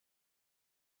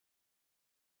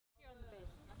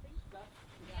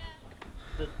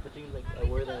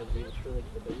read it for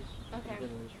like the base. Okay. And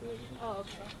then read for everything. Oh,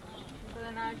 okay. So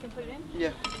then I can put it in?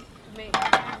 Yeah. Wait,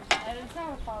 it's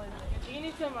not following it. You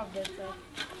need some of this stuff.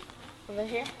 Over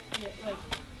here? Yeah, like.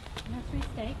 Nursery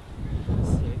steak.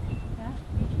 Sick. Yeah,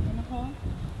 in the hole.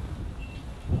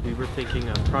 We were thinking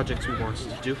of projects we wanted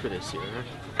to do for this year,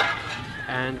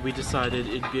 and we decided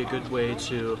it'd be a good way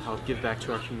to help give back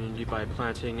to our community by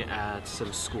planting at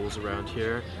some schools around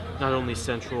here, not only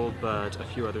Central but a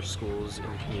few other schools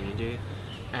in the community,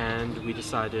 and we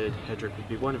decided Hedrick would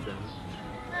be one of them.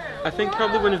 I think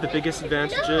probably one of the biggest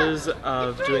advantages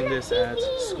of doing this at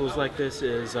schools like this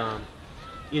is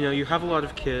you have a lot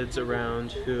of kids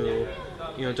around who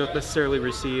don't necessarily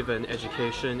receive an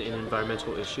education in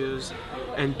environmental issues,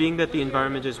 and being that the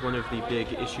environment is one of the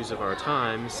big issues of our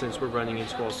time, since we're running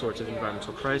into all sorts of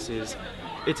environmental crises,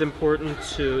 it's important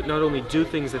to not only do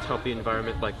things that help the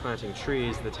environment, like planting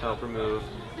trees that help remove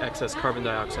excess carbon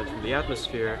dioxide from the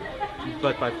atmosphere,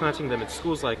 but by planting them at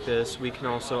schools like this, we can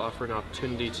also offer an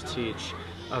opportunity to teach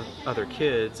other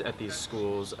kids at these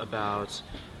schools about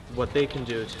what they can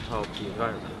do to help the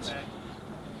environment.